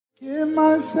Give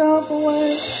myself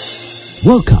away.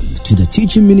 Welcome to the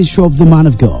teaching ministry of the man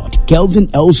of God, Kelvin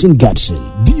Elson Gadson.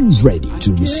 Be ready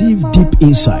to receive deep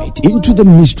insight into the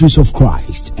mysteries of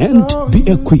Christ and be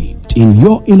equipped in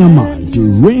your inner man to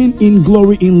reign in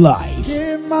glory in life.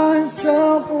 Give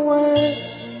myself away.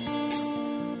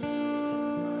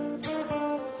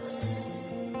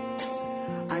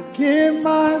 I give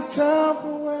myself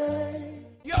away.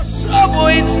 Your trouble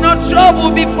is not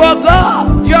trouble before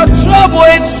God. Your trouble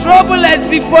is troubleless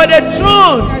before the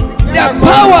throne. The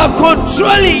power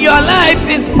controlling your life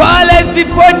is powerless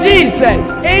before Jesus.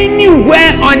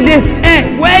 Anywhere on this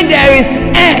earth where there is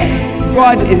air,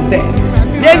 God is there.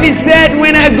 David said,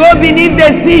 when I go beneath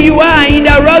the sea, you are. In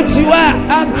the rocks, you are.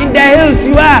 Up in the hills,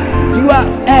 you are. You are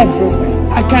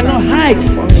everywhere. I cannot hide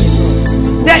from you.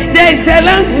 There is a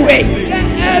language.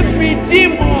 Every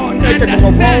demon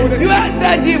understands. You ask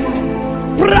that demon.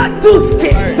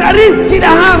 Pratuske, Tariski the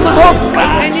hammer of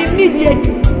God. And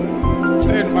immediately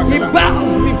he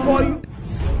bows before you.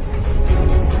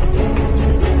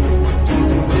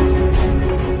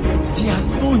 The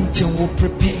anointing will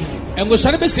prepare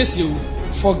you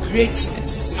for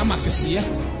greatness.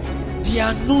 The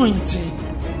anointing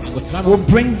will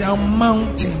bring down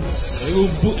mountains,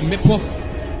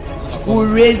 will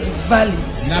raise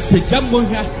valleys.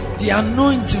 The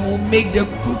anointing will make the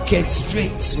crooked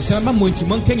straight. The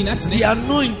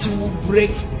anointing will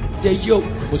break the yoke.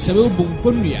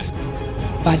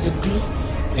 But the glory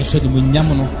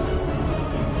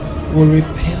will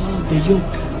repel the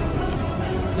yoke.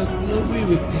 The glory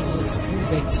repels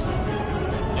poverty.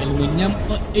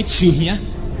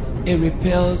 It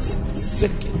repels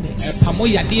sickness.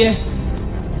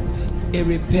 It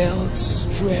repels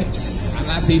stress.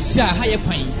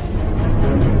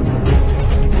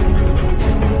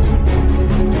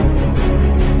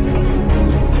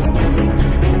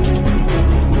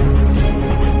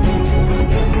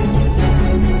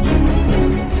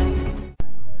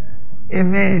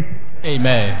 Amen.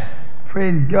 Amen.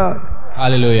 Praise God.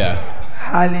 Hallelujah.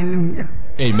 Hallelujah.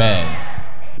 Amen.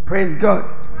 Praise God.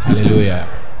 Hallelujah.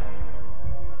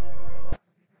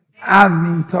 I've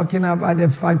been talking about the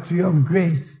factory of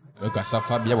grace.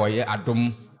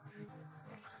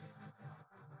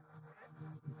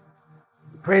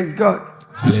 Praise God.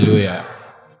 Hallelujah.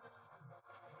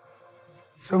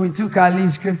 So we took our lead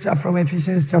scripture from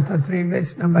Ephesians chapter 3,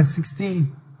 verse number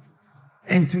 16.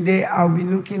 And today I'll be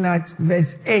looking at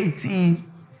verse 18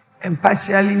 and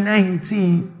partially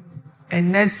 19.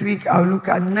 And next week I'll look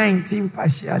at 19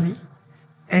 partially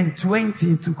and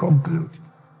 20 to conclude.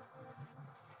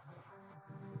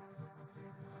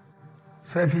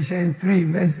 So Ephesians 3,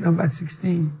 verse number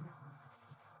 16.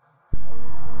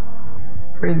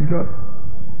 Praise God.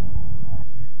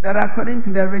 That according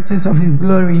to the riches of his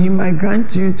glory, he might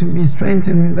grant you to be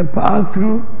strengthened with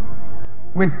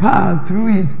power through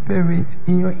his spirit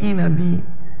in your inner being.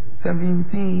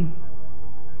 17.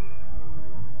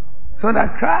 So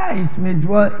that Christ may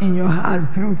dwell in your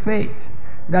heart through faith,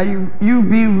 that you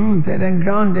be rooted and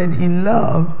grounded in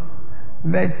love.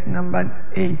 Verse number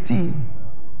 18.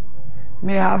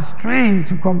 May have strength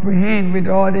to comprehend with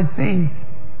all the saints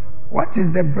what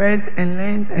is the breadth and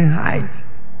length and height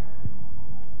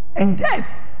and depth.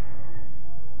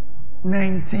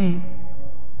 19.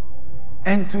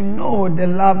 And to know the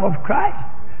love of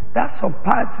Christ that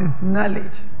surpasses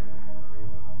knowledge,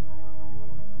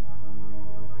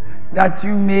 that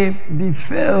you may be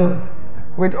filled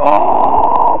with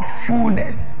all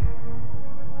fullness.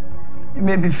 You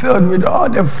may be filled with all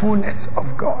the fullness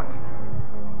of God.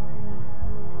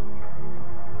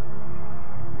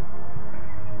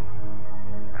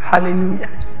 Hallelujah.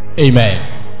 Amen.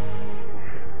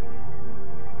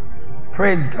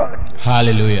 Praise God.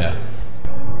 Hallelujah.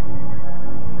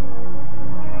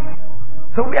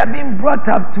 So we are being brought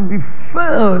up to be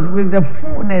filled with the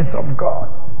fullness of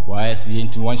God.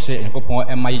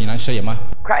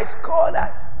 Christ called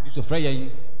us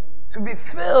to be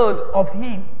filled of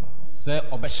him.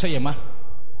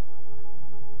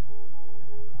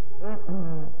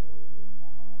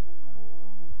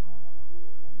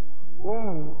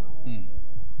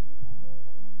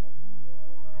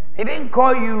 He didn't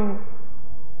call you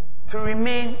to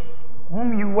remain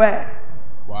whom you were,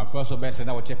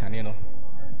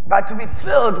 but to be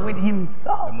filled with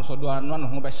himself.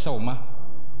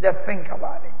 Just think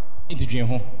about it.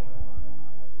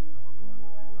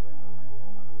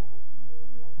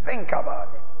 Think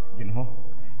about it.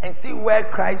 And see where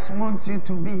Christ wants you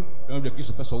to be.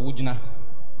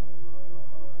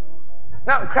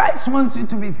 Now Christ wants you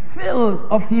to be filled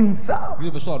of himself.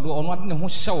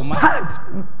 Part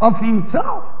of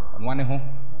himself.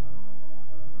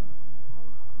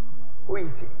 Who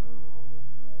is he?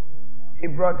 He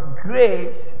brought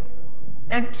grace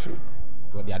and truth.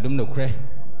 To the adom no kre.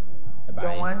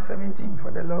 John 1:17,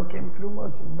 for the law came through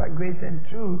Moses, but grace and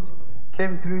truth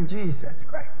came through Jesus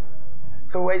Christ.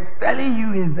 So what he's telling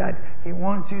you is that he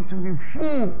wants you to be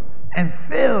full and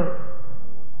filled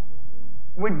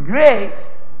with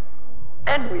grace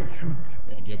and with truth.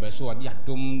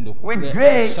 With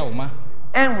grace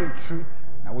and with truth.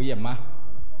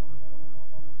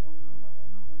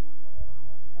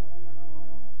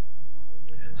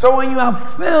 So when you are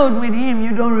filled with him,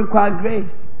 you don't require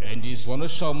grace.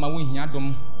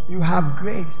 You have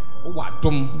grace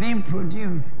being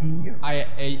produced in you.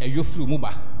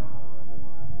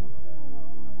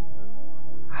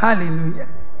 Hallelujah.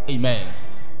 Amen.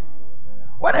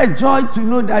 What a joy to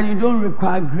know that you don't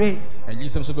require grace.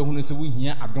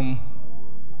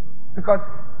 Because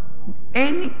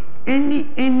any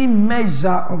measure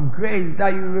of grace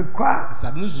that you require for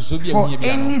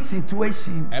any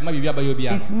situation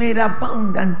is made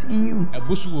abundant in you. I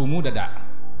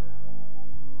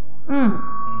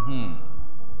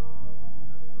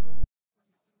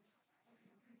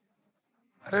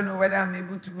don't know whether I'm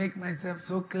able to make myself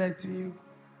so clear to you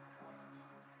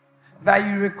that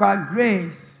you require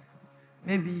grace.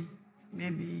 Maybe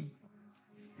you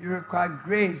require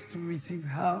grace to receive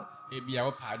health.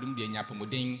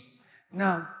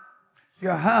 Now,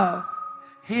 your health,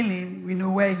 healing, we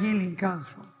know where healing comes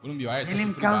from.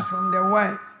 Healing comes from the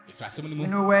word. We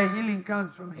know where healing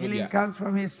comes from. Healing comes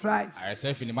from his stripes. And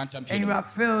you are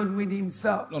filled with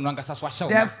himself.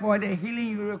 Therefore, the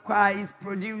healing you require is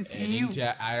produced in you. Do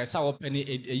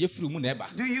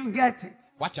you get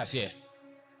it?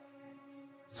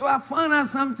 So I found out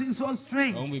something so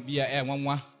strange.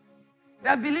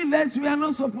 That believers, we are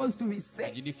not supposed to be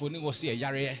sick.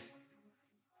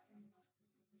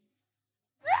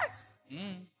 Yes.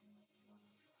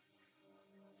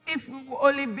 If we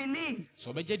only believe,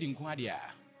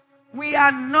 we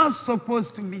are not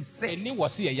supposed to be sick.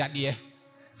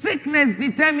 Sickness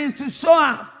determines to show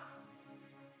up.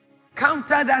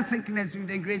 Counter that sickness with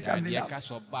the grace of the Lord.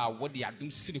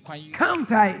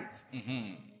 Counter it.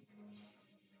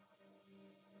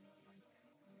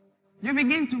 You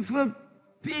begin to feel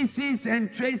pieces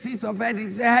and traces of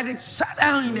headaches. The headache, shut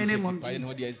down in the name of Jesus.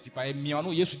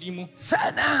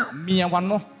 Shut down.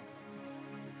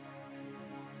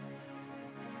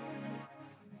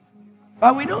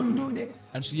 But we don't do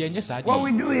this. What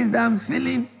we do is that I'm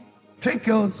feeling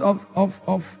trickles of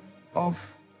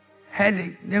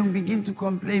headache. Then we begin to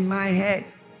complain, my head.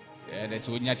 Stop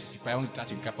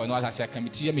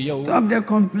the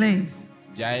complaints.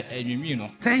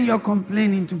 Turn your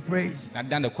complaint into praise.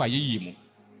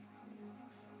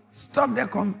 Stop the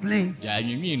complaints.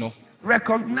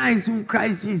 Recognize who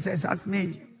Christ Jesus has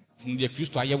made you.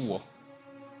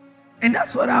 And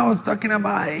that's what I was talking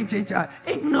about at HHR.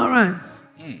 Ignorance.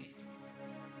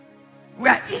 We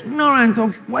are ignorant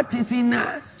of what is in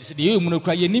us,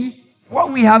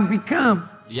 what we have become,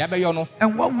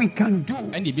 and what we can do.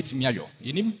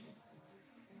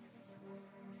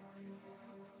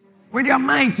 With your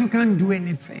mind, you can't do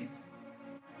anything.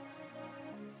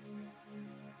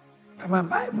 But my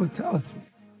Bible tells me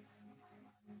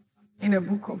in the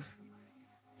book of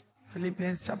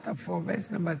Philippians chapter 4,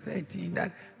 verse number 13,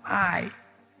 that I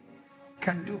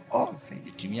can do all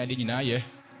things.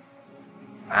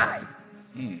 I.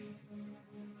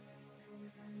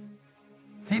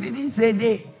 He didn't say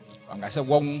they.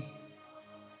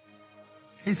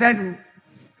 He said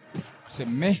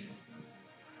me.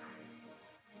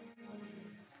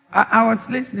 I was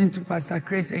listening to Pastor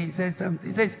Chris and he said something.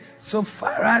 He says, so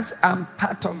far as I'm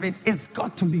part of it, it's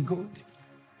got to be good.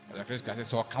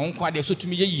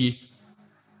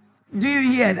 Do you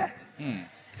hear that? He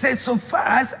says, so far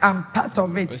as I'm part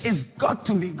of it, it's got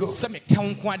to be good.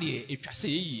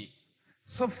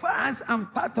 So far as I'm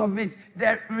part of it,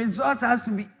 the results has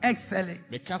to be excellent.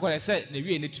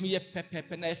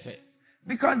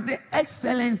 Because the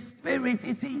excellent spirit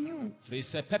is in you.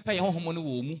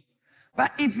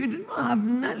 But if you do not have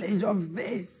knowledge of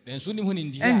this and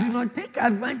do not take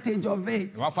advantage of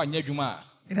it,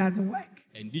 it doesn't work.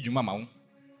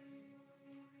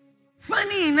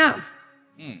 Funny enough,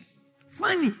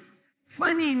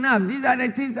 funny enough, these are the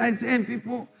things I say, and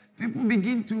people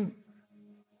begin to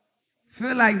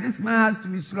feel like this man has to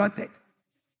be slaughtered.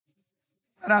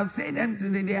 But I'll say them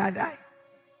till the day I die.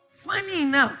 Funny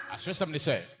enough,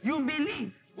 you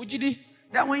believe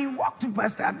that when you walk to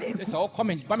Pastor Abeku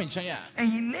and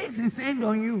he lays his hand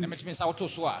on you,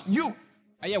 you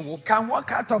can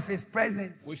walk out of his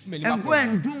presence and go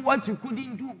and do what you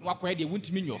couldn't do.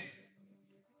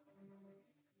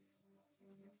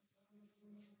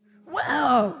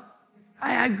 Well,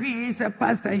 I I agree he's a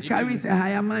pastor, he carries a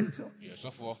higher mantle. Yes, so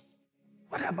for.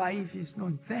 What about if he's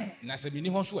not there? Na se bi ni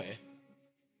ho so e.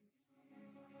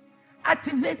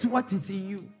 Activate what is in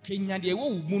you. Kenya de wo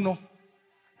mu no.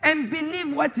 And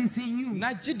believe what is in you.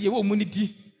 Na je de wo mu ni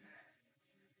di.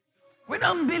 We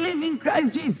don't believe in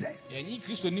Christ Jesus. Yenyi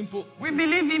Kristo nimpo. We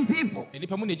believe in people.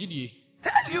 Enipa mu na gidie.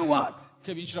 Tell you what.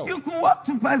 You You could walk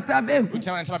to Pastor Beku.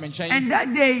 And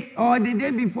that day or the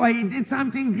day before he did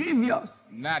something grievous.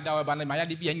 And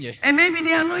maybe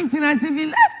the anointing has even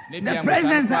left. The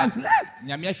presence has left.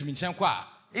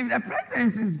 If the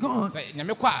presence is gone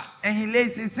and he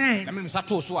lays his hand,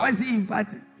 what's he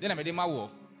imparting?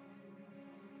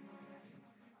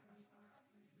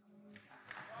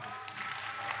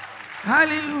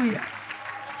 Hallelujah.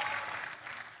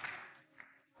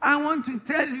 I want to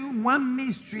tell you one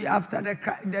mystery after the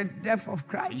death of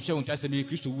Christ.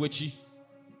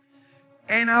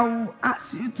 And I will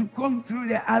ask you to come through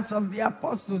the Acts of the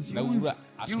Apostles. You will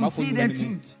see the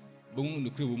truth.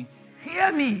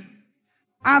 Hear me.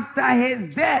 After his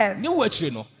death,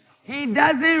 he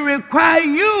doesn't require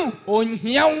you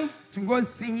to go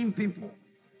singing people.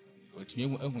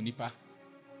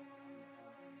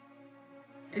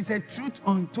 It's a truth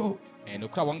untold.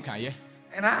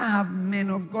 And I have men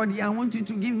of God here. I want you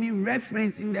to give me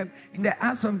reference in the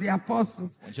Acts of the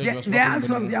Apostles. The Acts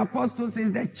of the Apostles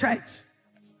is the church.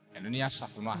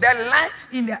 The life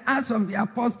in the Acts of the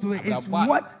Apostles is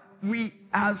what we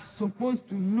are supposed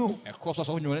to know.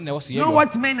 Know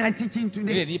what men are teaching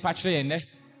today.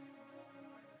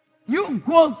 You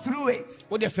go through it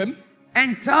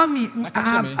and tell me. I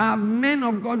have men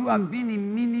of God who have been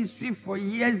in ministry for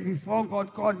years before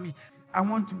God called me. I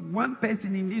want one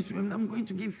person in this room. I'm going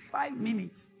to give 5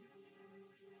 minutes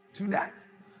to that.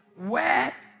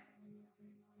 Where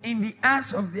in the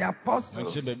Acts of the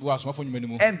Apostles, a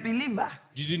believer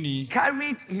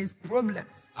carried his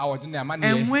problems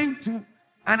and went to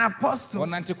an apostle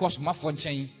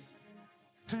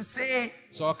to say,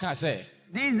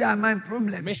 these are my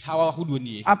problems.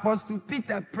 Apostle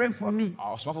Peter, pray for me.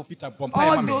 All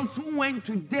those who went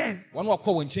to them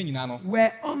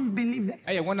were unbelievers.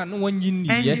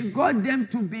 And they got them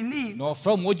to believe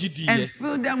and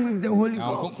filled them with the Holy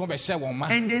Ghost.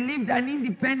 And they lived an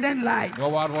independent life,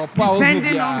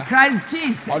 depending on Christ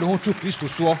Jesus.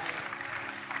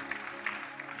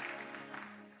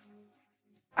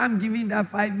 I'm giving that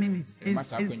 5 minutes.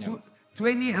 It's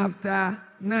 20 after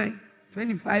 9.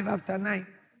 25 after 9.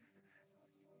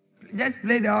 Just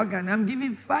play the organ. I'm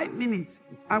giving 5 minutes.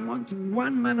 I want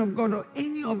one man of God or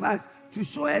any of us to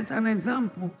show us an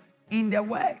example in the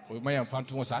Word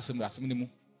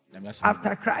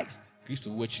after Christ.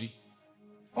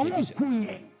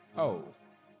 Oh.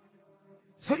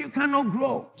 So you cannot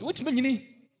grow.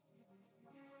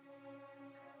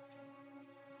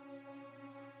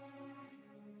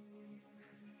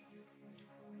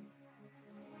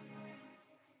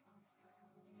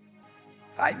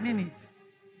 5 minutes.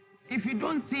 If you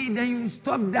don't see it, then you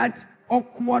stop that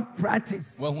awkward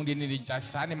practice and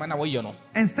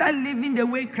start living the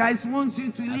way Christ wants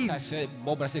you to live. You see,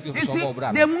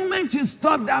 the moment you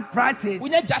stop that practice,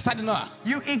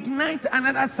 you ignite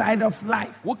another side of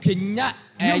life. You begin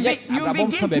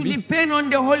to depend on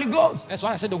the Holy Ghost.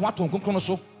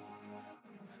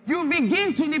 You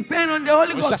begin to depend on the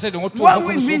Holy Ghost. What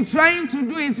we've been trying to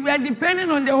do is we are depending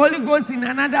on the Holy Ghost in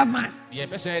another man. Then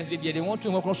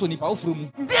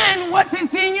what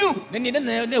is in you?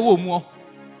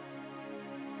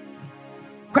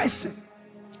 Question.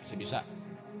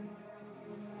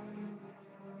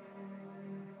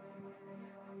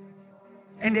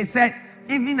 And they said,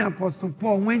 even Apostle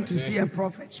Paul went to see a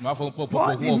prophet.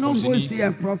 Paul did not go see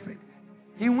a prophet.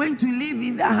 He went to live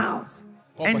in the house.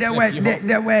 And there were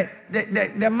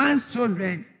the man's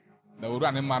children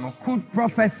could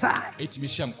prophesy.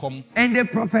 And they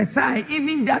prophesied.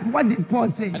 Even that, what did Paul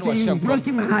say? He said, you broke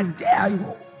him and how dare you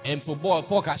go?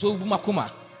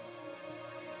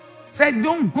 Said,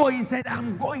 don't go. He said,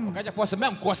 I'm going.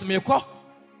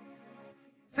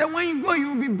 Said, when you go,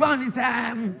 you'll be bound. He said, I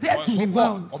am dead to be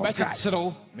bound for Christ.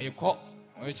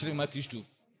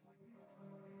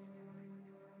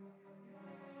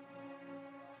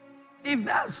 If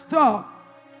that stop,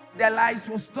 the lies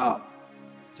will stop.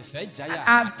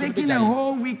 I've taken a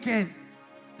whole weekend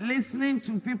listening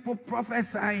to people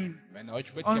prophesying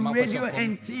on radio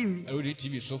and TV.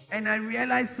 And I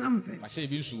realized something.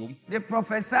 They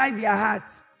prophesy their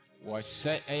hearts.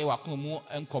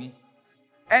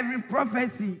 Every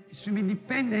prophecy should be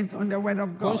dependent on the word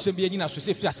of God.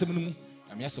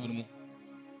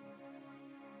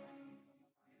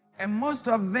 And most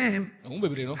of them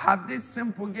have this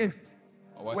simple gift.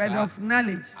 word of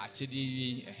knowledge.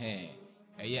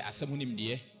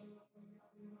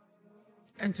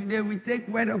 And today we take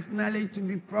word of knowledge to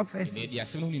be prophecy.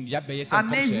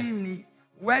 Amazingly,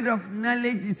 word of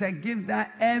knowledge is a gift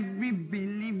that every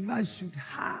believer should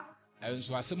have.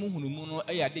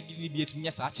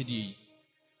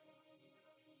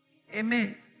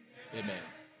 Amen. Amen.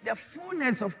 The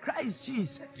fullness of Christ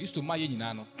Jesus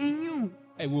in you.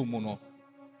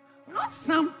 Not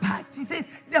some parts. He says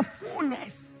the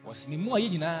fullness.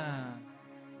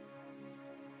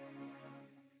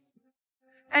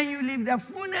 And you leave the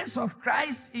fullness of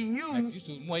Christ in you, and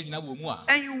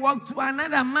you walk to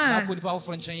another man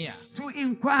to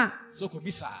inquire.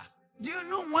 Do you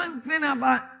know one thing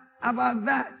about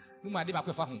that?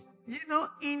 You know,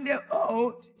 in the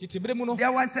old,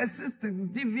 there was a system,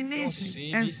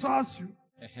 divination and sorcery,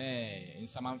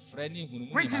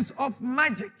 which is of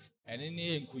magic.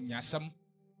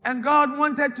 And God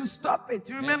wanted to stop it.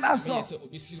 You remember Saul?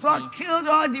 Saul killed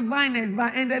all diviners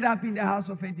but ended up in the house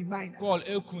of a diviner.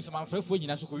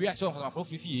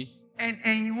 And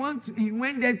he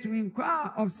went there to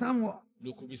inquire of someone.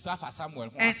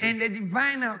 And the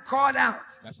diviner called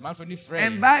out.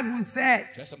 And Bible said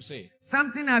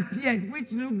something appeared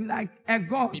which looked like a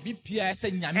god.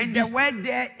 And the word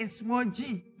there is small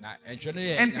g.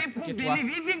 And people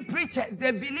believe, even preachers,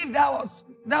 they believe that was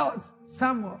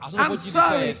Samuel. I'm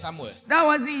sorry, that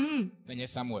wasn't him.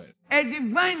 A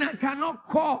diviner cannot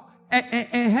call a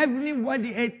heavenly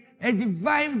body a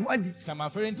divine body.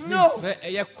 No.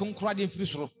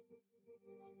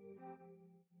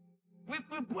 We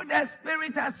put that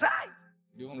spirit aside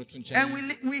and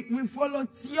we follow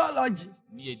theology.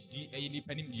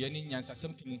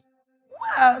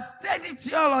 Well, study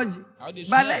theology,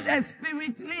 but let the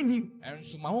spirit lead you.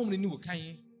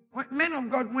 Men of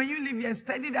God, when you leave here,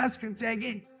 study that scripture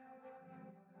again.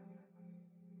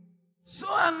 So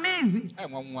amazing.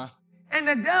 And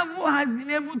the devil has been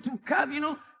able to come,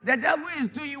 the devil is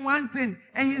doing one thing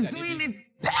and he's doing it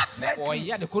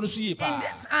perfectly. In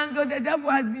this angle, the devil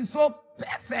has been so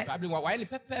perfect. You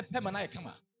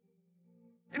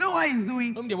know what he's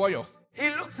doing? He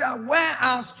looks at where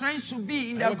our strength should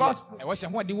be in the gospel.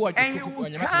 And he will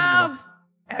carve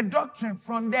a doctrine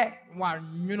from there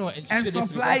and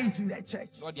supply it to the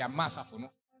church.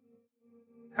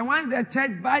 And once the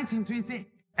church buys into it, say,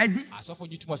 Eddie,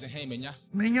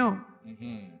 Menyo.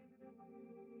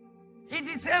 He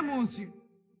disables you.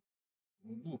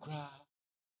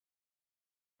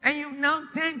 And you now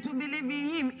tend to believe in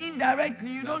him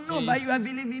indirectly. You don't know, but you are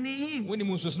believing in him.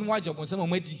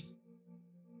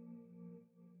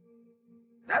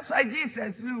 That's why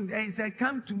Jesus looked and he said,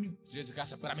 come to me.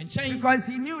 Because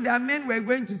he knew that men were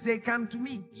going to say, come to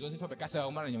me.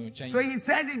 So he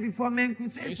said it before men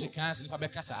could say so.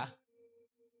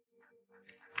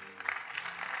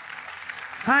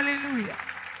 Hallelujah.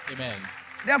 Amen.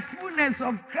 The fullness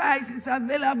of Christ is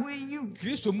available in you.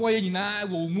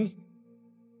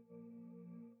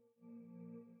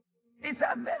 It's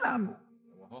available.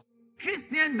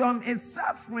 Christendom is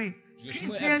suffering.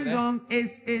 Christendom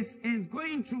is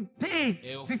going through pain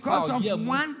because of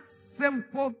one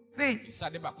simple thing.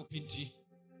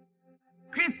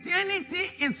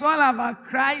 Christianity is all about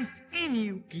Christ in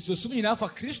you. There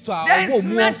is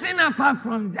nothing apart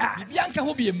from that.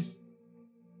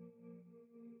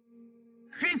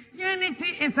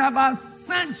 Christianity is about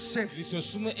sonship.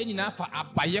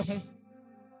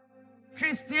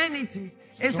 Christianity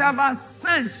is about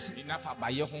sonship.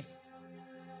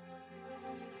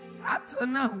 Up to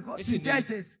now, go to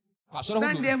churches.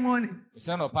 Sunday morning.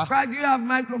 Why do you have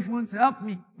microphones? Help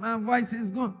me. My voice is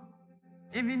gone.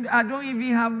 I don't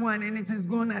even have one and it is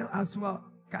gone as well.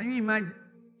 Can you imagine?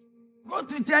 Go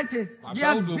to churches. They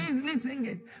are busy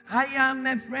singing. I am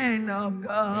a friend of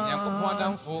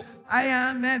God. I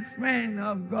am a friend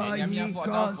of God. He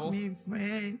calls me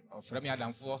friend.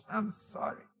 I'm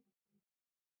sorry.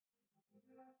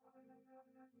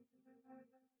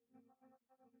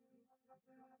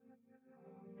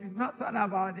 You've not thought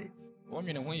about it.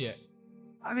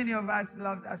 How many of us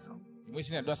love that song?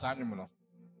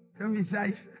 Don't be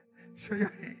shy. Show your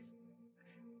hands.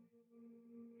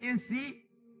 You see,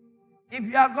 if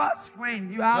you are God's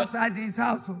friend, you are outside his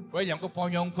household. You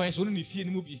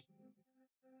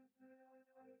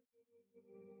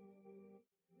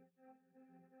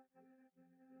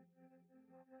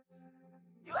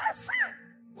are son.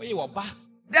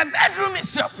 The bedroom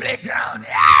is your playground.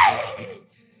 Hey!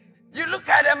 You look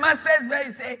at the master's bed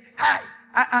and say, hi,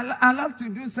 I love to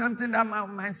do something that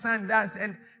my son does.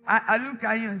 And I look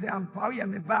at you and say, I'm power,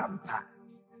 I'm a bampa.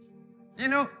 You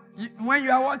know, when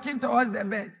you are walking towards the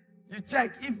bed, you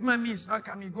check. If mommy is not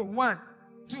coming, you go 1,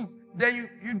 2, Then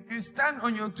you stand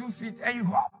on your 2 feet and you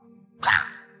hop.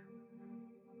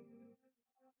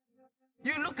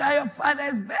 You look at your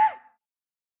father's bed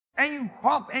and you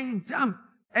hop and you jump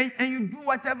and you do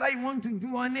whatever you want to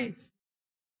do on it.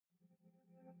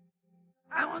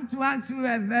 I want to ask you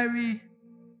a very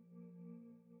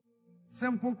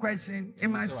simple question. It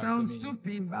might sound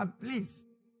stupid, but please,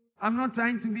 I'm not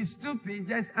trying to be stupid.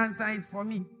 Just answer it for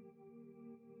me.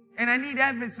 And I need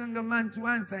every single man to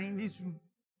answer in this room.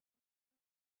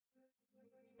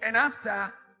 And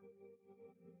after,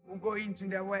 we'll go into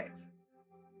the word.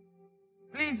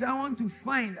 Please, I want to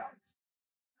find out.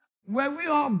 When we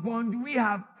are born, do we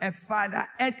have a father,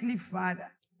 earthly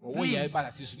father? Please,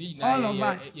 all of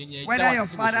us, whether your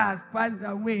father has passed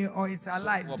away or is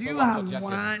alive, do you have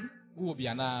one? Do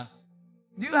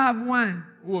you have one?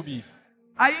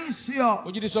 Are you sure?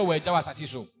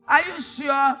 Are you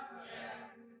sure?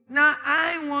 Now,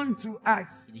 I want to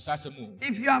ask,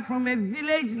 if you are from a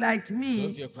village like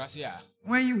me,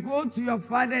 when you go to your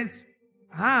father's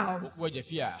house,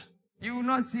 you will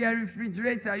not see a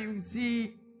refrigerator, you will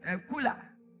see a cooler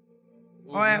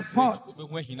or a pot,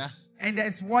 and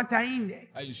there's water in there.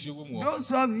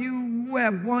 Those of you who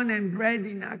were born and bred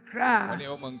in Accra,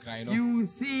 you will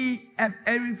see a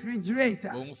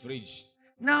refrigerator.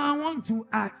 Now I want to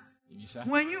ask,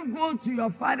 when you go to your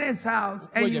father's house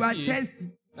and you are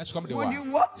thirsty, would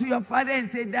you walk to your father and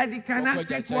say, Daddy, can I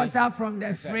take water from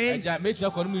the fridge?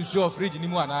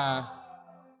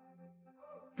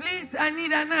 Please, I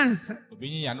need an answer.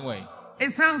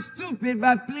 It sounds stupid,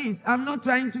 but please, I'm not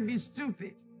trying to be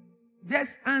stupid.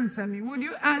 Just answer me. Would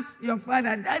you ask your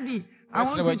father, Daddy, I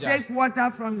want to take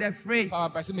water from the fridge?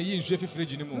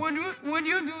 Would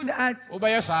you do that?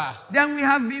 Then we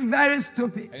have been very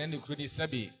stupid.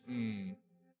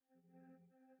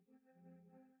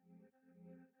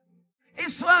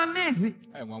 It's so amazing.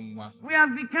 We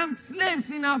have become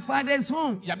slaves in our father's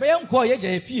home.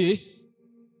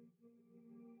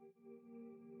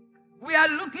 We are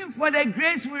looking for the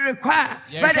grace we require,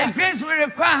 but the grace we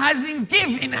require has been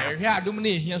given us.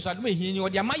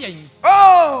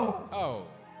 Oh!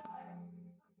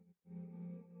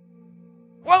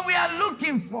 What we are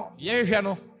looking for,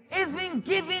 it's been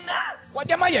given us.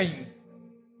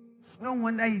 No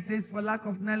wonder he says, for lack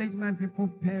of knowledge, my people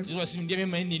perish.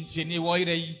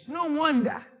 No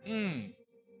wonder.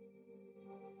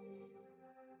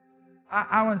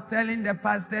 I was telling the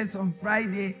pastors on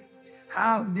Friday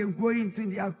how they go into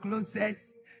their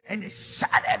closets and they shut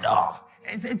the door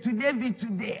and say, today be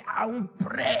today, I will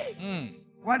pray.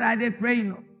 What are they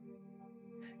praying on?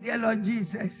 Dear Lord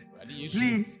Jesus,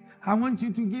 please, I want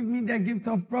you to give me the gift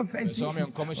of prophecy. Oh,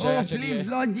 please,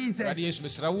 Lord Jesus. And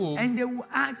they will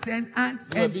ask and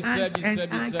ask and ask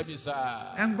and ask.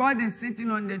 And God is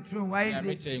sitting on the throne. Why is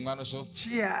it?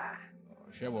 Cheer.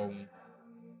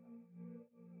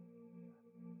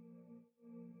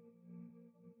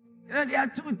 You know, there are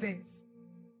two things.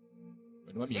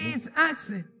 He is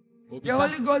asking. The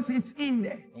Holy Ghost is in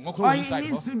there. All he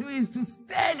needs to do is to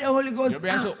stir the Holy Ghost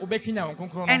out.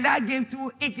 And that gift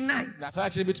will ignite.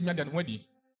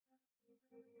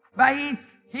 But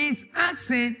he's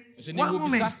asking, one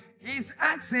moment, he's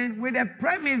asking with a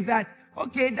premise that,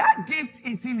 okay, that gift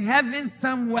is in heaven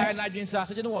somewhere. It's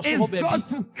got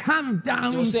to come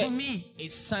down into me.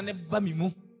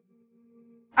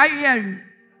 Are you hearing me?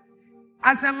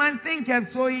 As a man thinketh,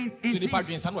 so is he.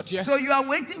 So you are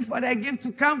waiting for the gift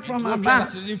to come from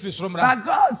above. But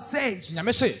God says,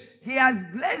 He has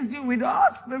blessed you with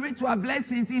all spiritual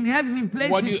blessings in heavenly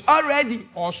places already.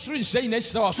 So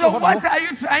what are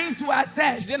you trying to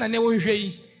access?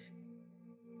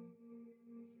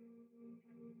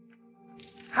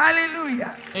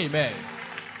 Hallelujah. Amen.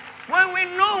 When we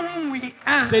know who we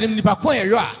are.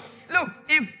 Look,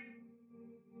 if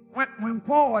when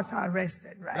Paul was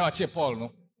arrested, right?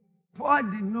 Paul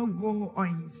did not go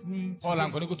on his knees to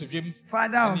say,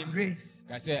 Father of grace,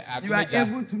 you are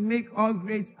able to make all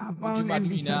grace abound and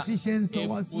be sufficient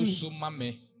towards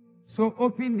me. So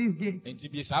open these gates.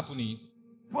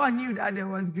 Paul knew that there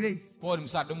was grace.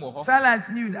 Silas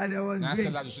knew that there was grace.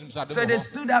 So they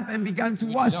stood up and began to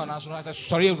worship.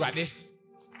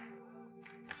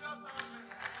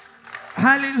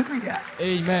 Hallelujah.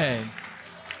 Amen.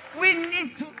 We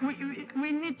need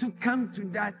to come to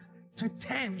that, to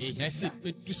terms. You see,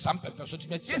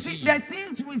 the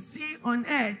things we see on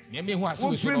earth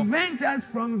will prevent us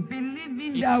from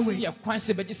believing that way.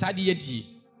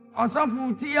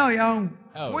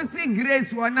 We see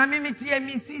grace.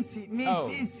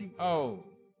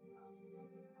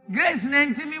 Grace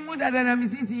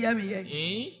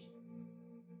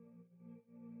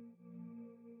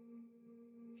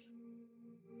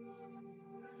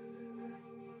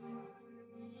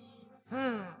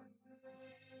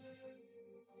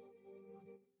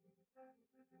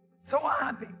So what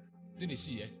happened? Didn't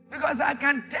see it. Because I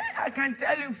can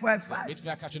tell you for a fact It's me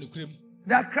a catch on the cream.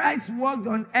 that Christ walked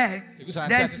on earth. Because I'm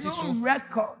There's saying no so.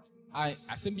 record I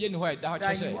send me anywhere that that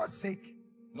he say was sick.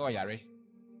 no yare.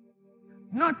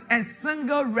 Not a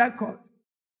single record.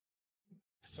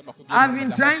 I've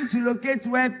been trying to locate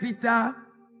where Peter,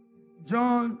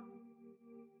 John,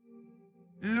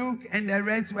 Luke, and the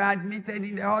rest were admitted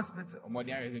in the hospital. But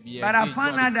I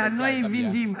found out that not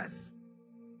even Demas.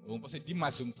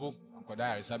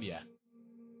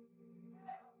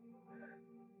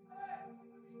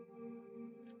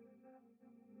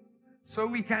 So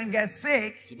we can get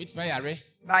sick,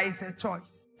 but it's a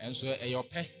choice.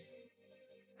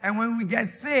 And when we get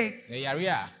sick,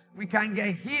 we can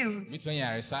get healed,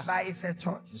 but it's a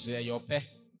choice.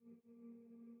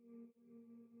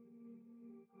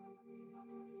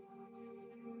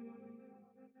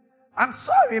 I'm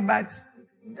sorry, but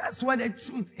that's what the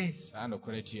truth is.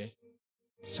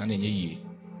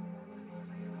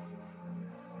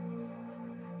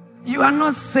 You are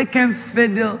not second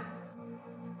fiddle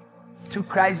to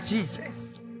Christ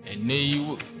Jesus.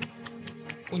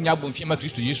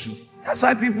 That's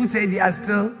why people say they are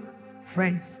still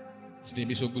friends.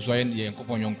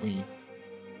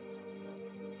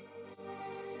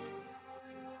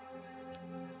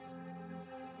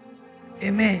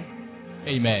 Amen.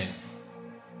 Amen.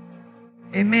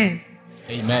 Amen.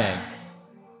 Amen.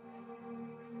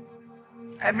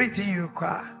 Everything you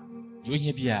require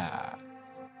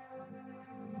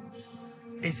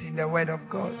is in the Word of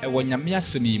God.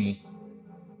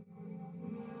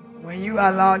 When you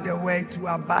allow the Word to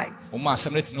abide,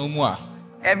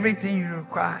 everything you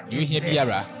require is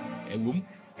there.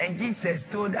 And Jesus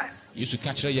told us,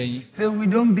 still we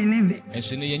don't believe it.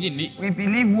 We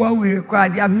believe what we require.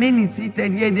 There are many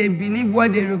seated here, they believe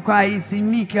what they require is in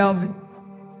me, Kelvin.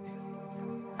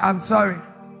 I'm sorry.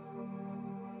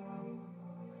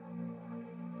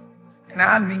 And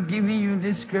I've been giving you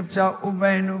this scripture over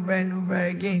and over and over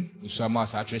again.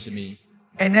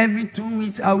 And every 2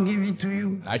 weeks I'll give it to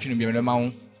you.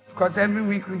 Because every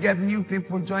week we get new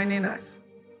people joining us.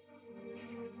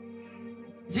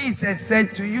 Jesus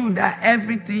said to you that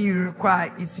everything you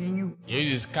require is in you.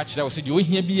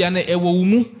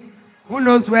 Who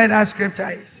knows where that scripture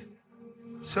is?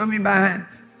 Show me by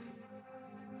hand.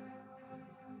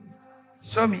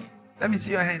 Show me. Let me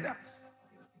see your hand up.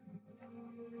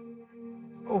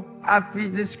 Oh, I've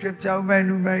preached this scripture over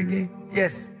and over again.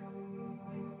 Yes.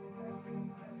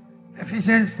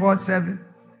 Ephesians 4:7.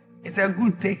 It's a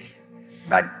good take.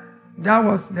 But that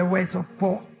was the words of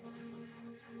Paul.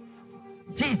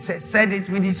 Jesus said it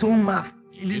with his own mouth.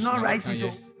 He did not write it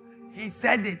all. He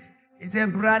said it. He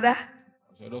said, brother,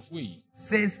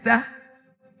 sister,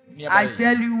 I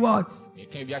tell you what,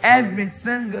 every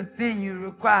single thing you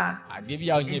require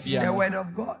is in the Word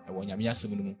of God.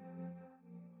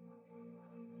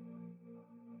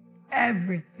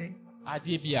 Everything.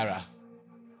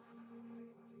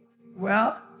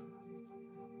 Well,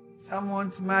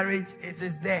 someone's marriage, it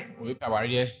is there.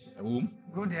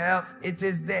 Good health, it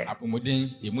is there.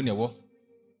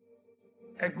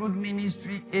 A good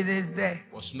ministry, it is there.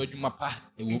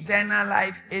 Eternal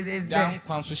life, it is there.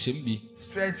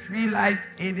 Stress-free life,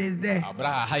 it is there.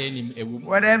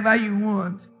 Whatever you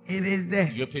want, it is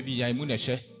there.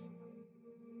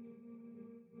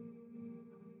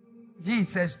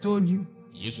 Jesus told you.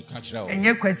 And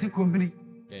you kwesi kobri.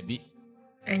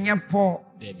 And you Paul.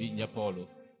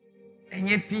 And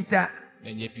you Peter.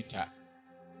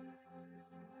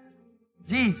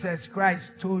 Jesus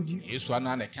Christ told you.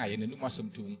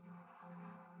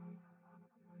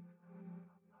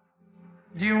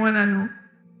 Do you want to know?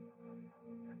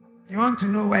 You want to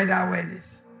know where that word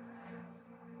is?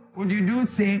 Would you do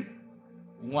same?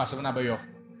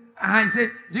 I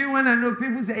said, do you want to know?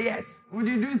 People say yes. Would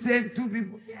you do same? 2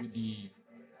 people? Yes.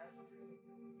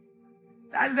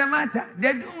 That's the matter.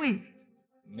 They're doing.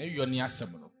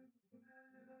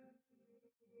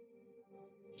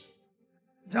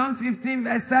 John 15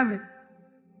 verse 7.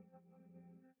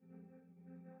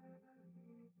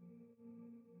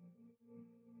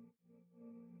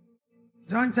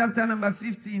 John chapter number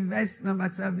 15 verse number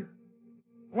 7.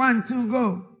 1, 2,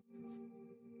 go.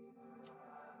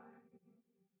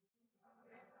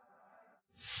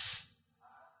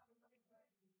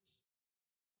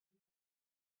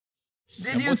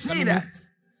 Did you see that?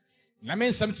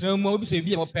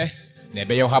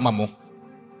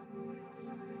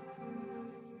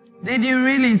 Did you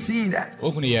really see that?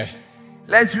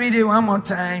 Let's read it one more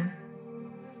time.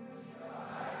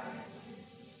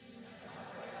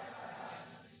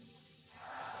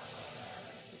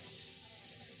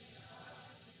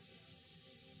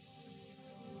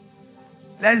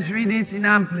 Let's read this in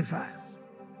Amplified.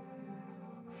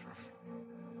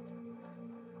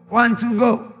 1, 2,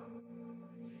 go.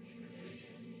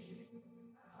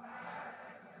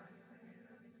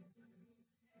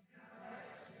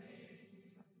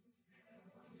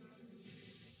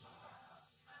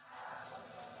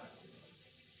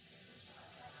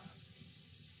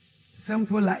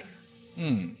 Simple life.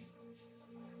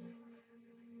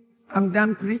 I'm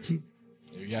done preaching.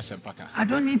 I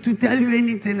don't need to tell you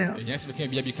anything else.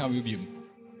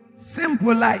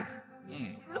 Simple life.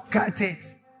 Look at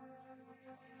it.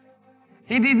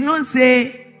 He did not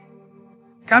say,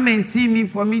 come and see me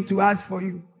for me to ask for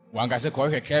you.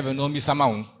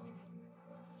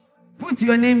 Put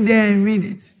your name there and read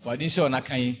it.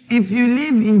 If you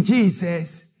live in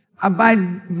Jesus,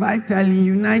 abide vitally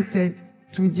united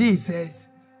to Jesus,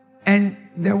 and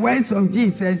the words of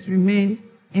Jesus remain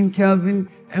in Calvin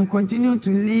and continue to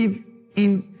live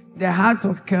in the heart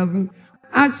of Calvin,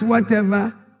 ask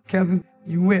whatever Calvin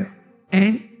you will,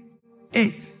 and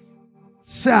it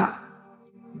shall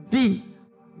be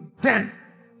done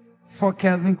for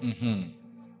Calvin.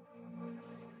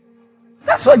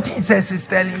 That's what Jesus is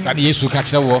telling you.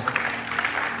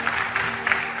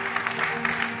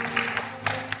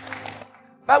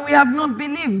 But we have not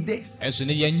believed this.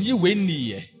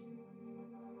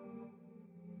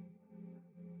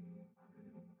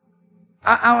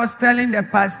 I was telling the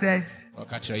pastors,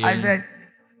 I said,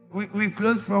 we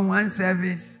closed from one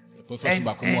service and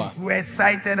we were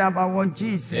excited about what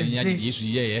Jesus did.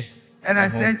 And I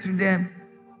said to them,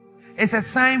 it's a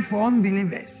sign for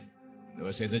unbelievers.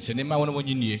 It's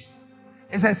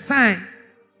a sign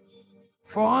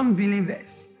for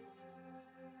unbelievers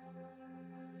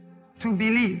to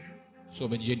believe.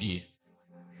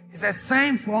 It's a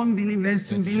sign for unbelievers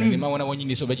to believe.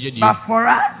 But for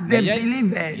us, the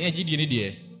believers,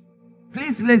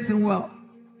 please listen well.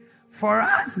 For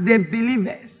us, the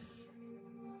believers,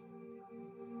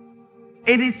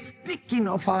 it is speaking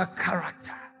of our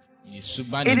character.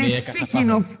 It is speaking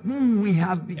of whom we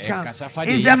have become. It's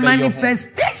the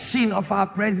manifestation of our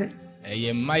presence.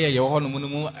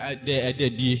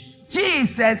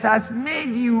 Jesus has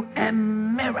made you a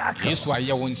miracle.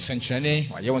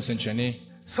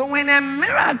 So when a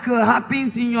miracle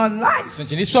happens in your life,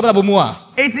 it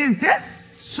is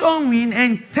just showing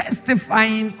and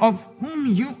testifying of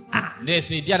whom you are.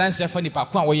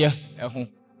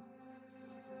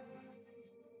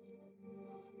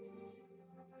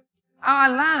 Our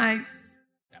lives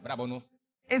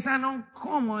is an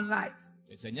uncommon life.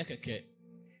 It's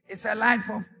a life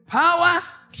of power.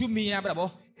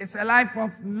 It's a life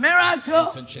of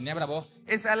miracles.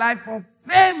 It's a life of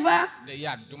favor.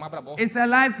 It's a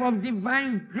life of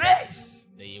divine grace.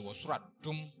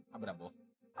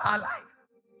 Our life.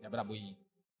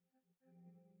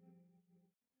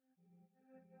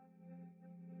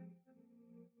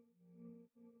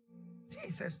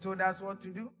 Jesus told us what to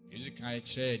do.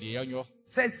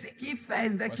 Says, seek ye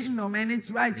first the kingdom and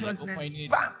its righteousness.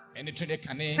 Bam!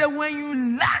 So when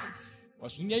you land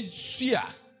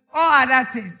all other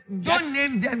things, don't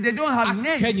name them, they don't have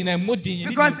names.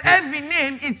 Because every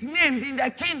name is named in the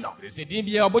kingdom. So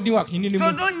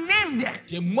don't name them.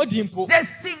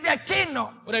 Just seek the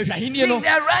kingdom. Seek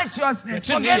the righteousness.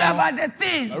 Forget about the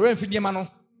things.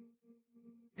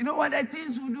 You know what the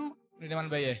things will do?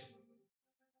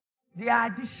 They are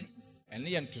additions.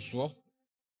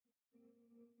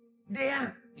 They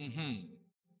are.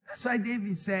 That's why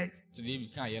David said,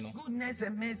 goodness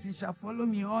and mercy shall follow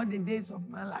me all the days of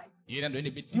my life.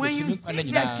 When you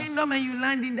seek the kingdom and you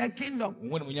land in the kingdom,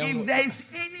 if there is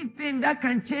anything that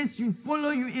can chase you,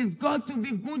 follow you, it's got to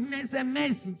be goodness and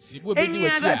mercy. Any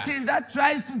other thing that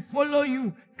tries to follow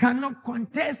you cannot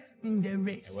contest in the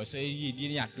race.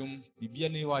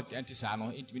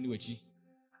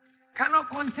 Cannot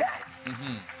contest.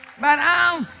 But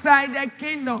outside the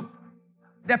kingdom,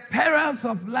 the perils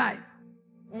of life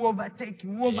will overtake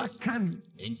you, will overcome you.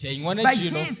 But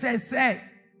Jesus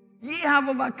said, ye have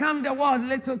overcome the world,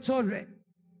 little children.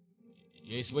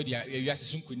 Do you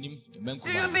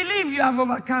believe you have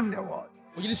overcome the world?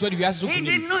 He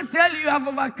did not tell you have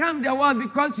overcome the world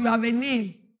because you have a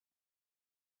name.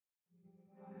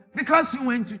 Because you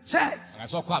went to church.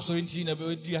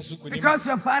 Because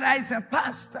your father is a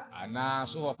pastor.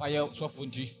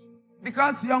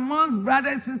 Because your mom's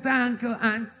brother, sister, uncle,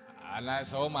 aunt,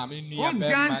 whose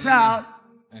grandchild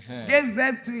gave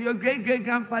birth to your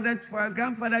great-great-grandfather, for your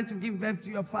grandfather to give birth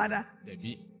to your father.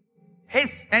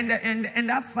 And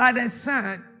that father's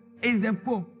son is the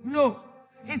Pope. No.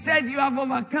 He said you have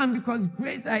overcome because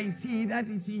greater is he that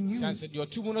is in you.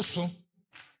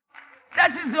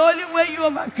 That is the only way you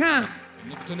overcome.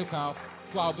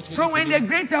 So when the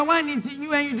greater one is in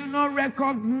you and you do not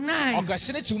recognize,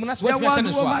 the world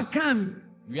will overcome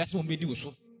you.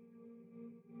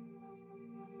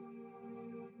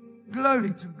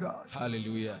 Glory to God.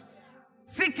 Hallelujah.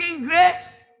 Seeking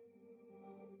grace,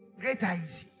 greater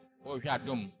is He.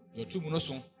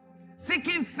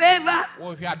 Seeking favor,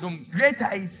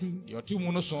 greater is He.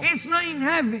 It's not in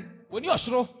heaven,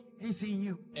 it's in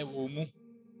you.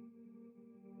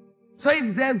 So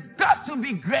if there's got to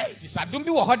be grace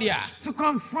to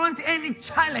confront any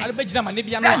challenge,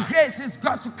 that grace has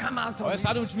got to come out of you.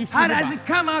 How does it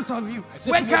come out of you?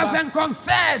 Wake up and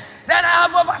confess that I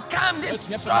have overcome this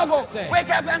trouble. Wake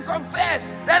up and confess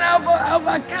that I have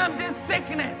overcome this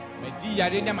sickness.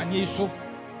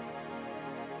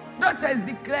 Doctors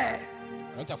declare,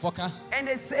 and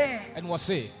they say,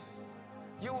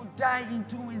 you will die in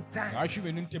 2 weeks' time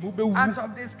out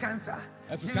of this cancer.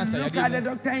 You look at the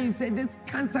doctor and you say, this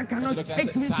cancer cannot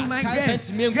take me to my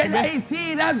grave. Greater is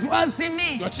He that dwells in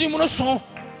me.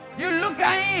 You look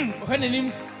at Him.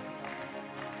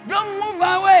 Don't move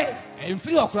away. If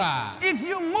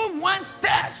you move one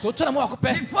step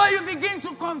before you begin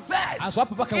to confess,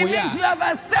 it means you have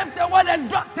accepted what the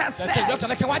doctor said.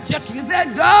 He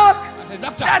said, Doc,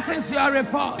 that is your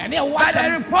report. But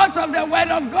the report of the word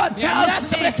of God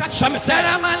tells me that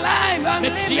I'm alive, I'm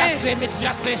living.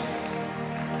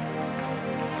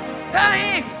 Tell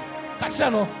him,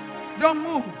 don't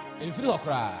move.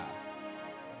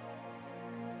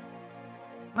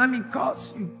 Mommy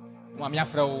calls you.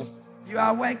 You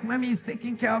are at work, mommy is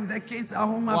taking care of the kids at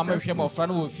home after school.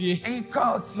 And he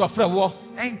calls you.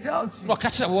 And he tells you,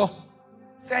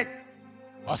 said,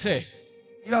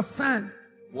 your son,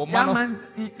 Yaman's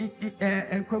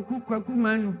Kwaku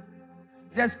Manu,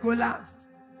 just collapsed.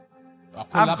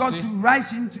 I've got to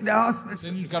rush him to the hospital.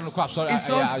 It's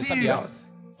so serious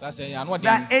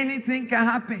that anything can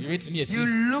happen. You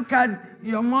look at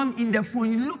your mom in the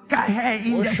phone. You look at her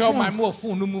in the phone.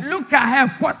 Look at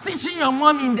her. Position your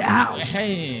mom in the house.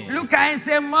 Look at her and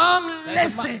say, Mom,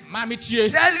 listen.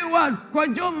 Tell you what,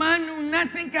 Kojo Manu,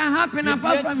 nothing can happen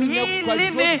apart from He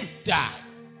living.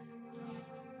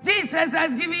 Jesus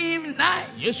has given him life.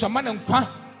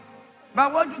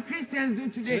 But what do Christians do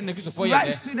today?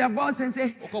 Rush to the boss and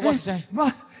say, hey,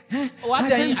 boss, I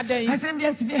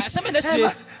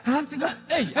have to go.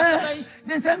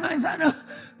 They said, my son.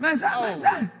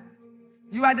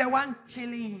 You are the one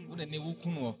killing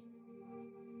him.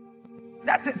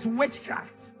 That is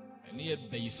witchcraft.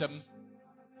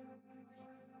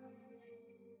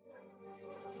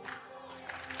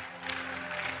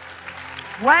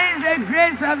 Why is the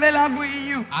grace available in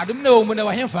you?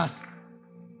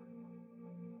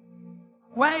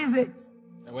 Why is it?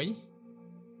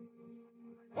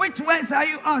 Which words are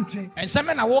you uttering?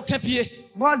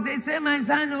 Boss, they say my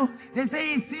son, they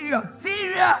say he's serious.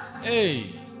 Serious?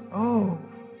 Hey. Oh.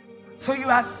 So you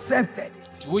accepted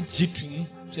it.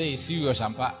 Say serious,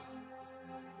 Ampa.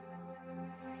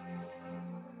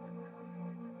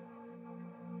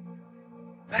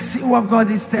 Let's see what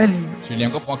God is telling you.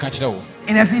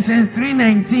 In Ephesians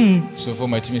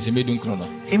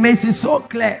 3:19, He makes it so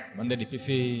clear.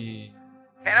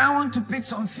 And I want to pick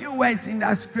some few words in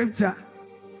that scripture.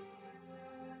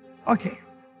 Okay.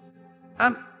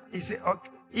 He said, okay.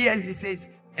 ESV says,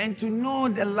 and to know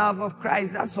the love of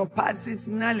Christ that surpasses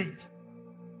knowledge.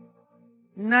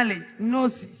 Knowledge,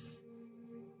 gnosis.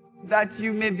 That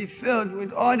you may be filled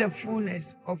with all the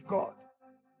fullness of God.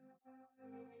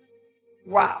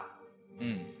 Wow.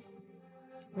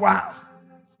 Wow.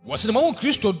 Was the moment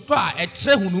Christo dra a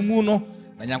trehunu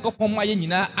na Yankopon ma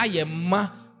nyina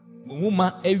ayema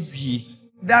muma ewie.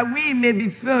 That we may be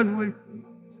filled with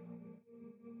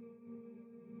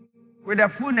the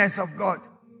fullness of God.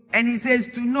 And he says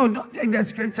to know, don't take the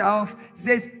scripture off. He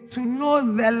says to know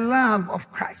the love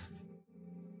of Christ.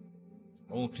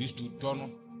 Oh, Christo dono.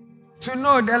 To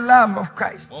know the love of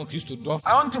Christ. Oh, Christo dono.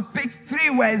 I want to pick 3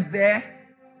 words there.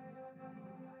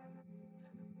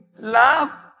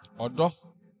 Love. Odo.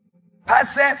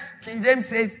 Passive. King James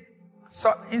says,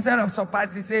 so instead of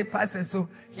surpass, he says passive. So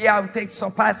here I'll take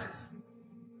surpasses.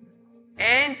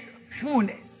 And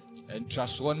fullness. And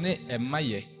trust one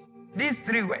emaye. These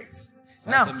 3 words.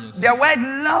 Now, the word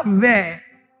love there,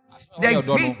 the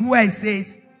Greek word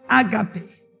says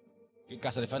agape.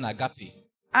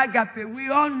 Agape, we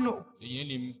all know.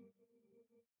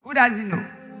 Who doesn't know?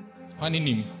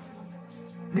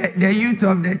 The youth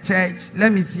of the church.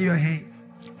 Let me see your hand.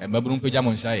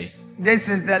 This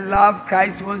is the love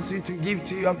Christ wants you to give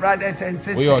to your brothers and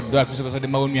sisters. Not the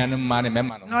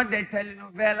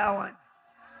telenovela one.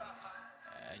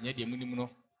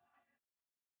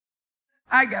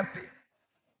 Agape.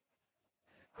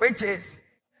 which is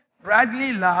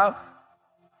brotherly love,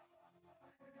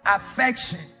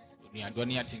 affection,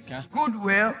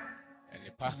 goodwill,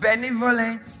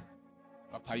 benevolence,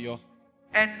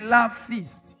 and love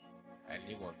feast.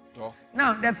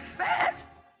 Now, the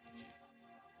first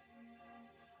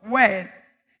word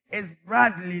is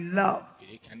brotherly love.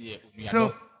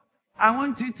 So, I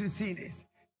want you to see this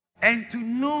and to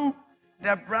know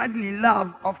the brotherly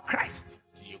love of Christ,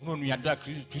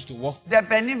 the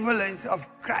benevolence of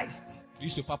Christ,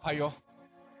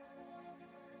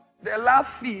 the love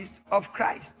feast of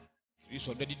Christ.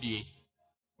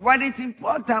 What is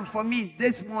important for me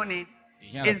this morning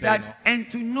is that, and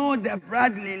to know the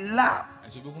brotherly love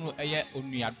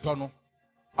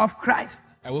of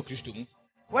Christ.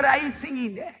 What are you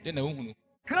singing there?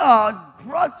 God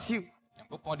brought you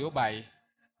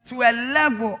to a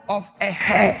level of a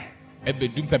heir,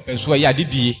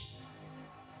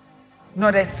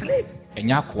 not a slave.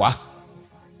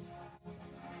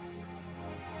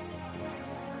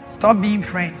 Stop being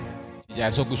friends.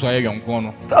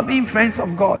 Stop being friends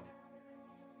of God.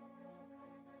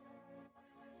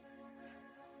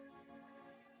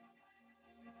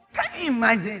 Can you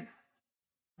imagine?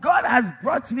 God has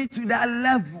brought me to that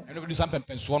level.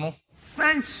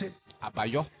 Sonship.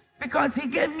 Because he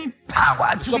gave me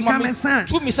power to become a son.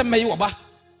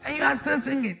 And you are still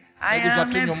singing, I am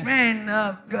a friend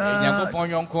of God.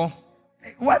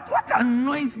 What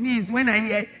annoys me is when I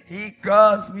hear, he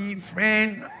calls me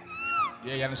friend.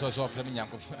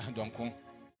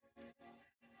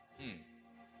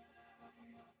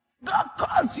 God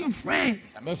calls you friend.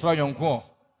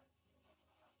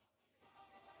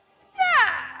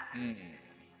 Yeah.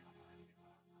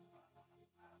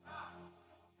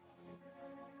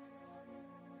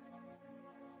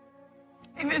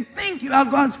 If you think you are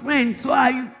God's friend, so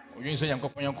are you. Things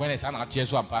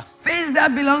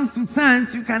that belongs to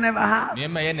sons you can never have.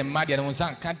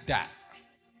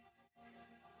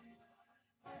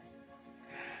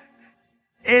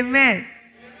 Amen.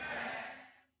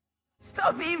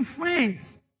 Stop being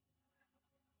friends.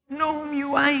 Know whom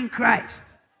you are in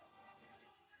Christ.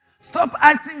 Stop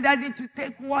asking daddy to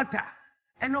take water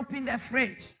and open the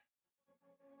fridge.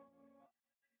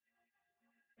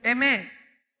 Amen.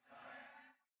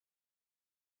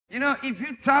 You know, if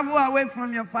you travel away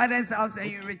from your father's house and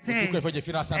you return,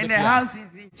 and the house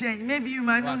is being changed, maybe you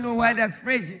might not know where the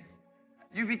fridge is.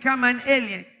 You become an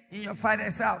alien in your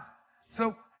father's house.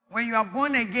 So when you are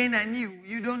born again anew,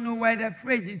 you don't know where the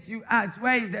fridge is. You ask,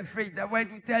 where is the fridge? The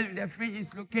word will tell you the fridge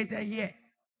is located here.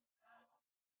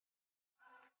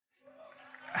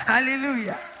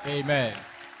 Hallelujah. Amen.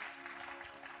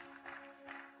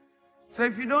 So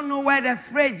if you don't know where the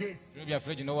fridge is,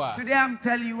 today I'm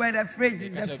telling you where the fridge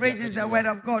is. The fridge is the word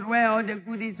of God, where all the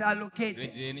goodies are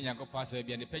located.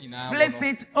 Flip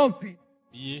it open.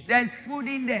 There's food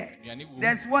in there.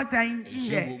 There's water in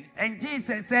there. And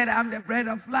Jesus said, I'm the bread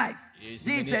of life.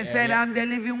 Jesus said, I'm the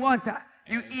living water.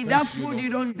 You eat that food, you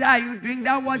don't die. You drink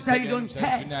that water, you don't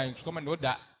thirst.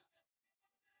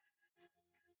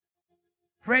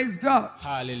 Praise God.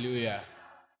 Hallelujah.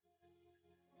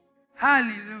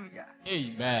 Hallelujah.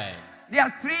 Amen. There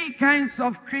are three kinds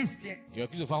of Christians. You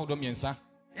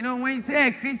know, when you say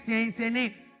a Christian, it's a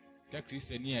name.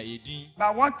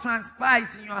 But what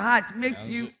transpires in your heart makes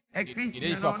you a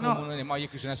Christian or not.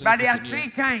 But there are three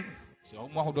kinds.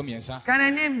 Can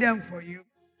I name them for you?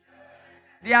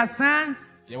 They are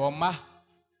sons, they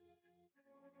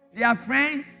are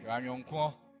friends,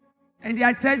 and they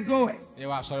are churchgoers.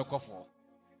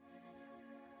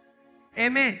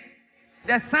 Amen.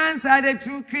 The sons are the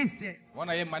true Christians.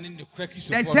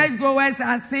 The churchgoers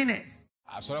are sinners.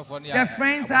 The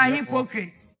friends are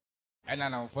hypocrites. They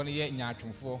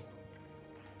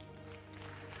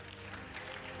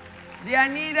are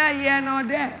neither here nor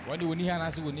there.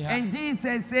 And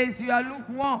Jesus says, you are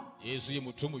lukewarm.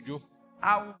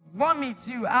 I will vomit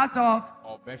you out of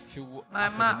my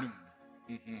mouth.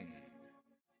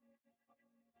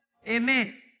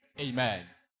 Amen. Amen.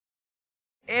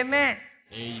 Amen.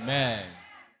 Amen.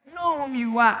 Know whom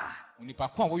you are.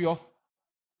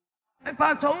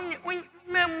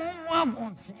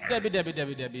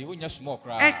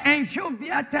 And she'll be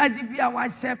a tidy be our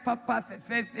chef, papa,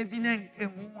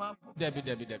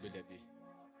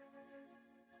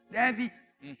 Debbie.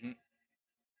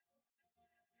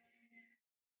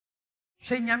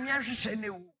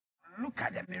 Look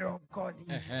at the mirror of God.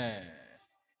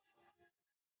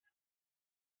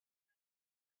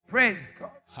 Praise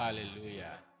God.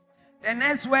 Hallelujah. The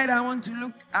next word I want to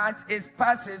look at is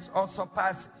passes or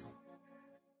surpasses.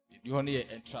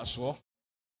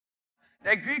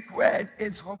 The Greek word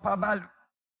is hopabalu,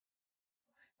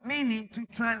 meaning to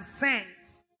transcend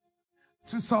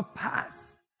to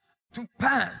surpass, to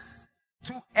pass,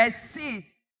 to exceed,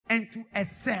 and to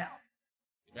excel.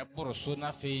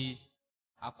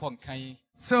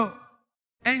 So,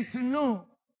 and to know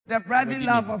the brotherly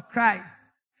love of Christ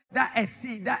that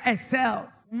exceeds, that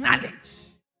excels knowledge.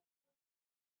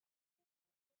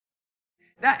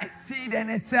 That exceed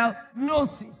and excel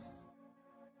gnosis,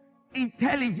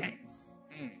 intelligence.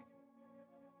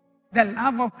 The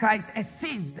love of Christ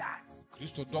exceeds that.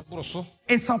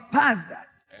 It surpasses that.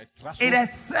 It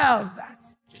excels that.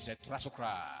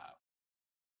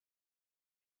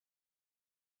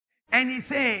 And he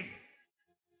says,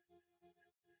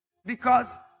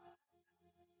 because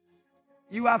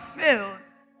you are filled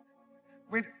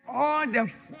with all the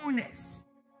fullness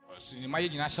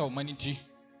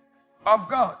of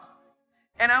God.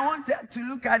 And I wanted to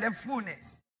look at the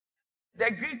fullness.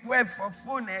 The Greek word for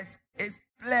fullness is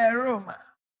pleroma.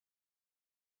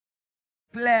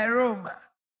 Pleroma.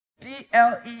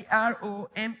 Pleroma.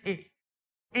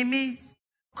 It means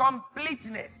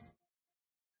completeness,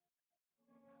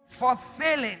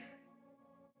 fulfilling,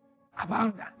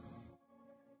 abundance.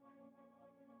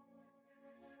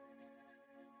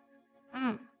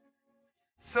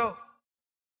 So,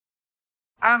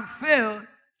 I'm filled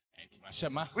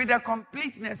with the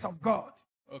completeness of God.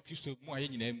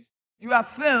 You are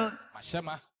filled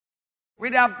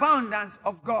with the abundance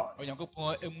of God.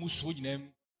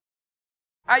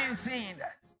 Are you seeing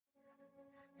that?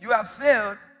 You are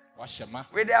filled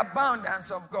with the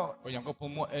abundance of God.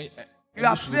 You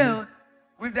are filled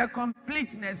with the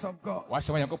completeness of God. You are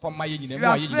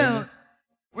filled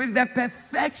with the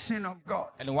perfection of God.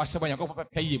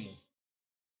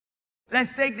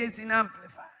 Let's take this in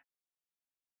Amplify.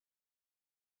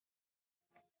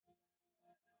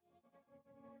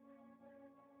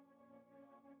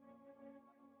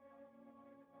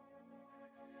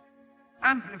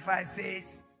 Amplify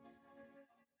says,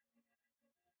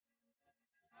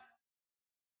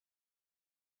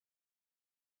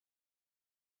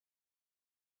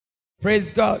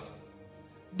 praise God,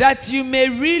 that you may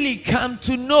really come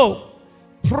to know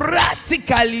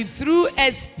practically through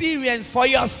experience for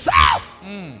yourself.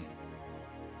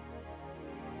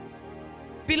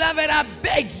 Beloved, I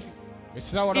beg you,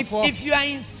 if you are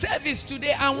in service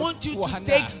today, I want you to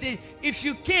take this. If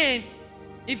you can,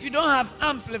 if you don't have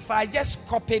Amplify, just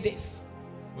copy this.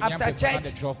 After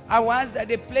church, I was that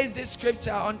they place this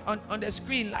scripture on the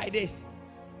screen like this.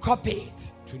 Copy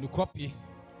it.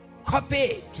 Copy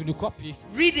it.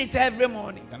 Read it every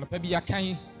morning.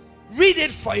 Read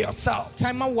it for yourself.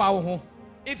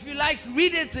 If you like,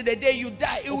 read it to the day you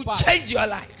die. It will change your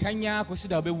life.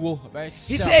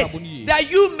 He says that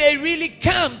you may really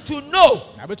come to know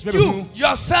you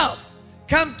yourself.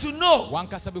 Come to know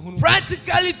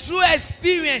practically through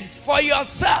experience for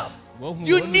yourself.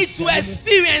 You need to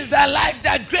experience that life,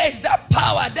 that grace, that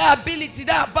power, that ability,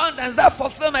 that abundance, that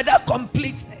fulfillment, that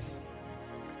completeness.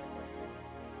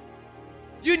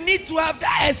 You need to have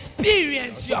that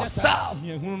experience yourself.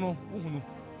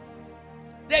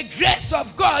 The grace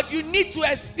of God, you need to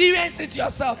experience it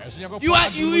yourself.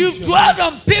 You've dwelled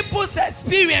on people's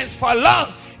experience for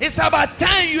long. It's about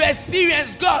time you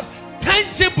experience God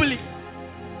tangibly.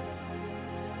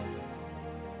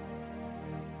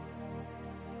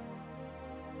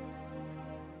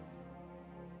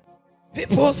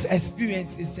 People's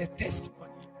experience is a testimony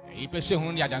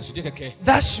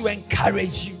that should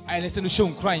encourage you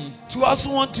to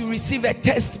also want to receive a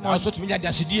testimony so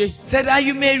that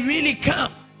you may really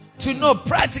come to know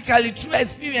practically through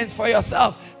experience for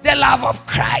yourself the love of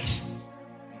Christ,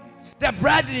 the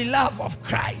brotherly love of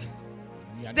Christ,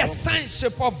 the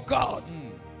sonship of God,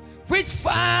 which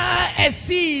far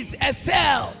exceeds,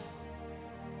 excel,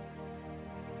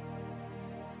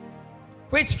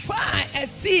 which far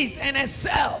exceeds and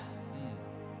excel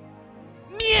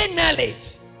mere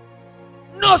knowledge,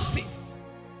 gnosis,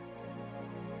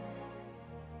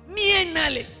 mere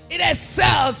knowledge. It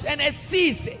excels and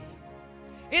exceeds it.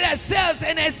 It excels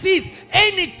and exceeds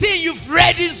anything you've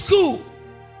read in school.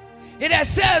 It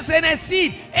excels and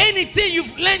exceeds anything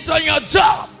you've learned on your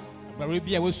job.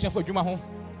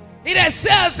 It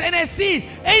excels and exceeds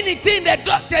anything the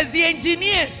doctors, the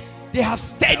engineers, they have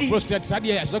studied.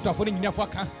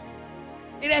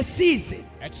 It exceeds it.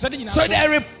 So the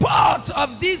report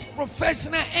of these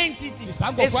professional entities is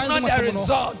not the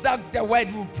result that the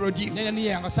word will produce.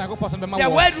 The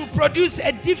word will produce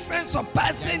a different,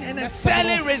 surpassing and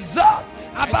excelling result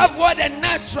above what the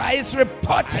natural is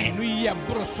reporting.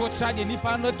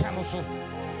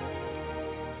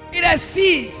 It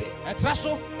exceeds it.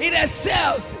 It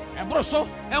excels it.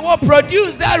 And what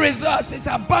produces that result is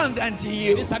abundant in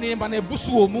you.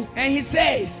 And he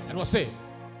says,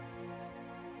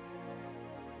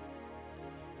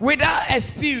 without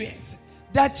experience,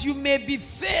 that you may be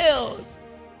filled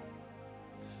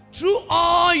through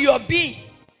all your being.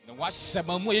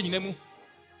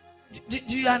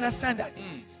 Do you understand that?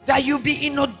 That you be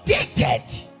inundated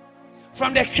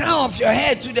from the crown of your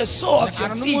head to the sole of your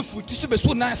feet.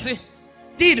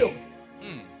 Dido.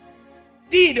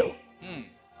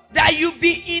 That you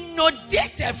be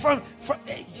inundated from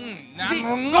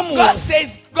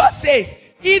see, God says,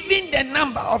 even the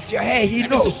number of your hair, He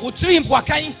knows.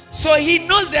 So He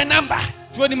knows the number.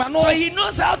 So He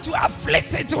knows how to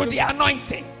afflict it with the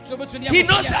anointing. He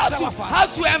knows how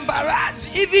to embarrass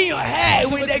even your hair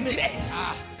with the grace.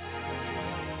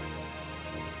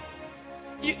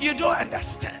 You don't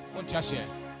understand.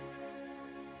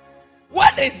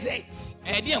 What is it?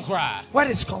 What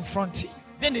is confronting?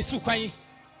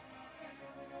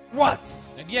 What?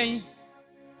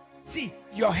 See,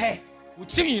 your hair.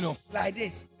 Like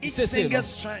this. Each single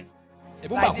strand.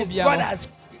 Like this. God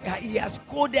He has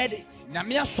coded it.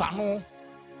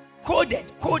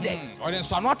 Coded.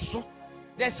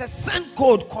 There's a sun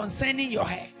code concerning your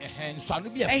hair. And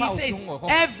He says,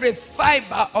 every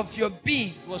fiber of your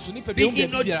being be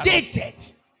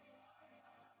inundated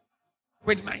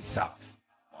with myself,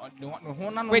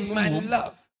 with my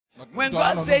love. When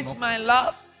God says my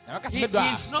love,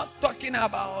 He's not talking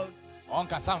about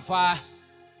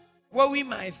what we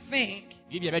might think,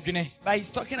 but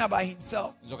He's talking about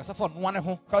Himself.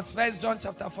 Because 1 John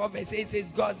chapter 4 verse 8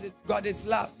 says God is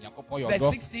love. Verse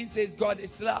 16 says God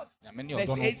is love.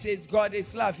 Verse 8 says God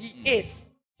is love. He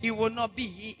is. He will not be.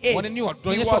 He is. He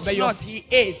was not. He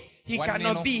is. He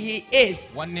cannot be. He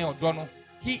is.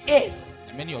 He is.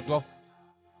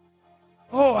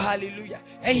 Oh, hallelujah.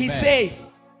 And He says,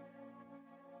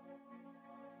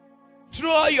 through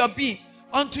all your being,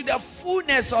 unto the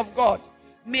fullness of God,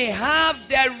 may have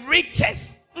the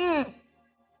riches.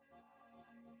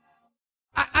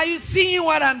 Are you seeing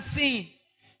what I'm seeing?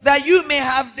 That you may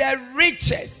have the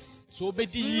riches,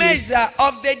 measure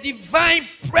of the divine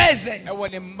presence,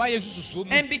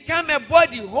 and become a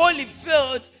body wholly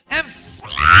filled and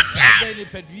flooded.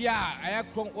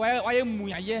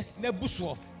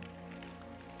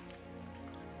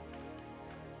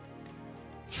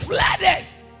 Flooded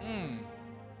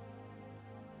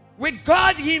with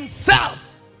God Himself.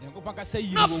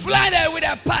 Not flooded with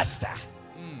a pastor.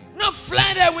 Not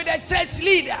flooded with a church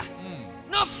leader.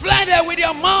 Not flooded with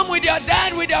your mom, with your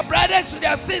dad, with your brothers, with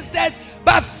your sisters,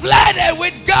 but flooded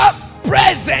with God's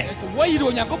presence.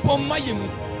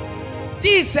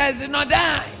 Jesus did not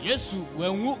die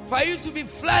for you to be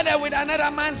flooded with another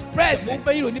man's presence.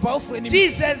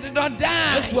 Jesus did not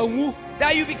die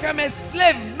that you become a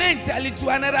slave mentally to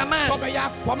another man.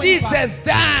 Jesus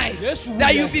died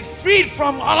that you be freed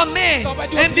from all men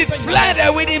and be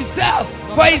flooded with Himself.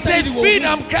 For He said,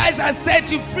 freedom Christ has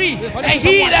set you free, and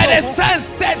he that the Son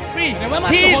set free,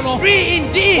 he is free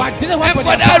indeed. And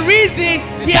for that reason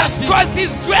He has caused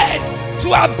His grace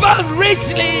to abound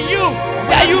richly in you,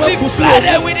 that you be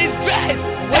flooded with His grace,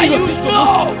 that you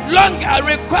no longer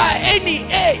require any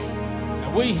aid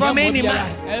from any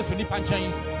man.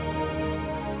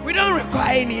 We don't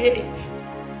require any aid.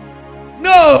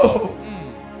 No.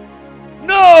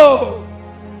 No.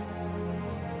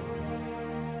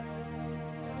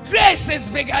 Grace is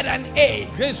bigger than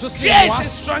aid. Grace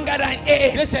is stronger than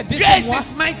aid. Grace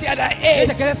is mightier than aid.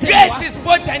 Grace is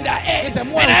potent than aid.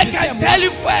 And I can tell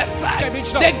you for a fact,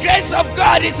 the grace of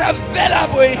God is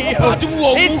available in you.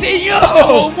 It's in you.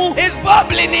 It's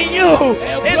bubbling in you.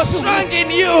 It's strong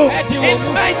in you. It's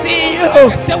mighty in you.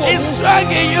 It's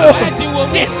strong in you.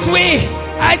 This week,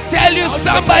 I tell you,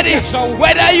 somebody,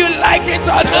 whether you like it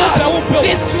or not,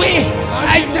 this week,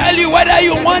 I tell you whether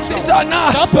you want it or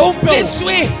not, this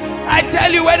week, I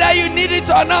tell you whether you need it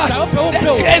or not, the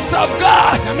grace of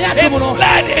God is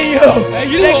flooding you.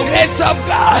 The grace of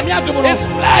God is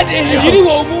flooding you.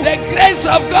 The grace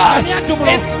of God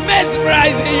is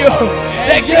mesmerizing you.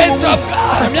 The grace of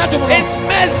God is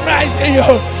mesmerizing you.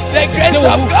 The grace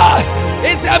of God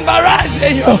is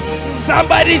embarrassing you.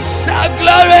 Somebody shout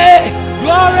glory.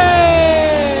 Glory!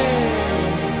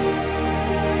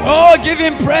 Oh, give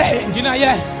Him praise.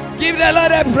 Give the Lord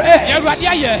a praise.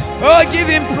 Oh, give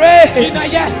Him praise.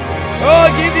 Oh,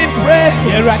 give Him praise.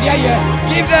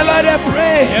 Give the Lord a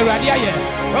praise.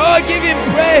 Oh, give Him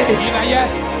praise.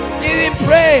 Give Him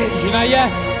praise.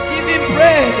 Give Him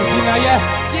praise.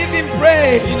 Give Him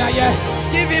praise.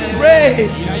 Give Him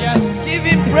praise. Give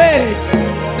Him praise.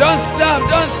 Don't stop,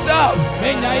 don't stop.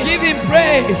 Give Him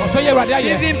praise.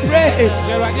 Give Him praise.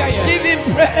 Give Him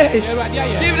praise.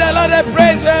 Give the Lord a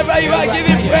praise wherever you are. Give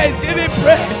Him praise. Give Him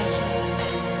praise.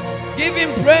 Give Him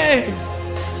praise.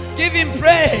 Give Him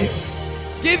praise.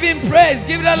 Give him praise.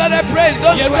 Give the Lord a praise.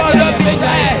 Don't swear, don't be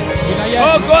tired.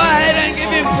 Oh, go ahead and give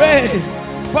him praise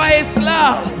for his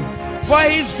love, for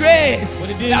his grace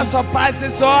that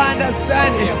surpasses all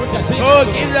understanding. Oh,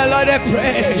 give the Lord a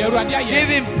praise. Give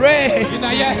him praise.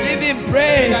 Give him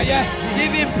praise.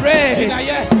 Give him praise.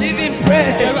 Give him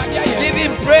praise. Give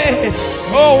him praise.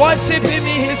 Oh, worship him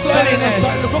in his holiness.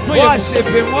 Worship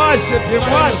him. Worship him.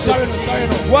 Worship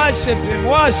him. Worship him.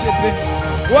 Worship him.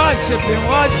 Worship him.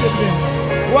 Worship him.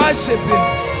 Worship him.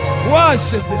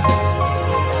 Worship him.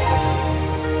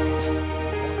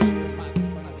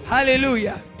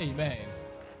 Hallelujah. Amen.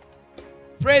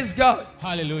 Praise God.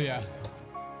 Hallelujah.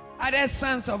 Are there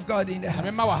sons of God in the house?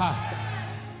 Nyame ma wa ha.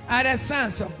 Are there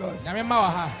sons of God? Nyame ma wa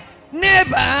ha.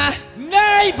 Neighbor.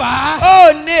 Neighbor.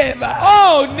 Oh, neighbor.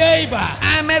 Oh, neighbor.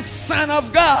 I'm a son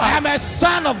of God. I am a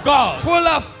son of God. Full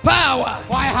of power.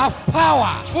 For I have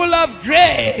power. Full of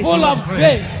grace. Full of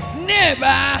grace.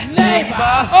 Neighbor.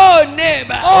 Neighbor. Oh,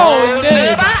 neighbor. Oh,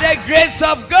 neighbor. The grace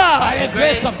of By God the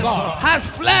grace of God has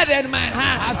flooded my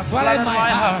heart. has flooded my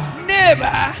heart.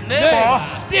 Neighbor. Neighbor.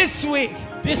 This week.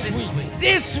 This week.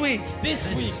 This week. This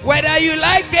week. Whether you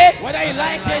like it. Whether you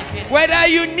like it. Whether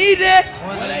you need it.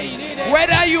 Whether you need it.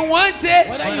 Whether you want it.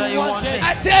 Whether you want it.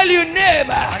 I tell you,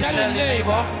 neighbor. Tell your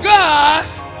neighbor. God.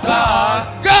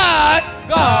 God. God.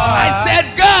 God. I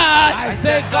said God. I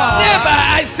say God. Neighbor,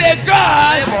 I say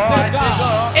God. I say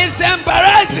God. It's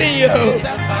embarrassing you. It's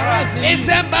embarrassing. It's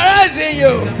embarrassing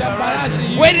you. It's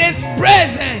embarrassing you. With his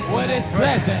presence. With his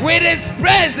presence. With his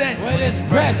presence. With his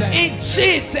presence. In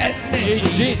Jesus' name. In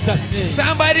Jesus' name.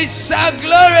 Somebody shout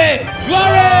glory.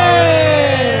 Glory.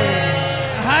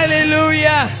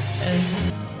 Hallelujah.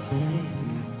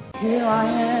 Here I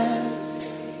am.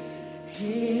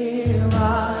 Here I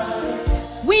am.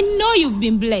 We know you've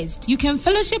been blessed. You can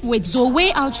fellowship with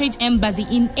Zoe Outreach Embassy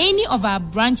in any of our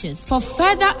branches. For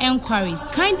further enquiries,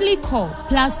 kindly call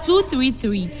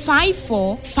 +233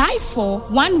 54 54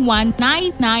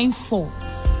 11994.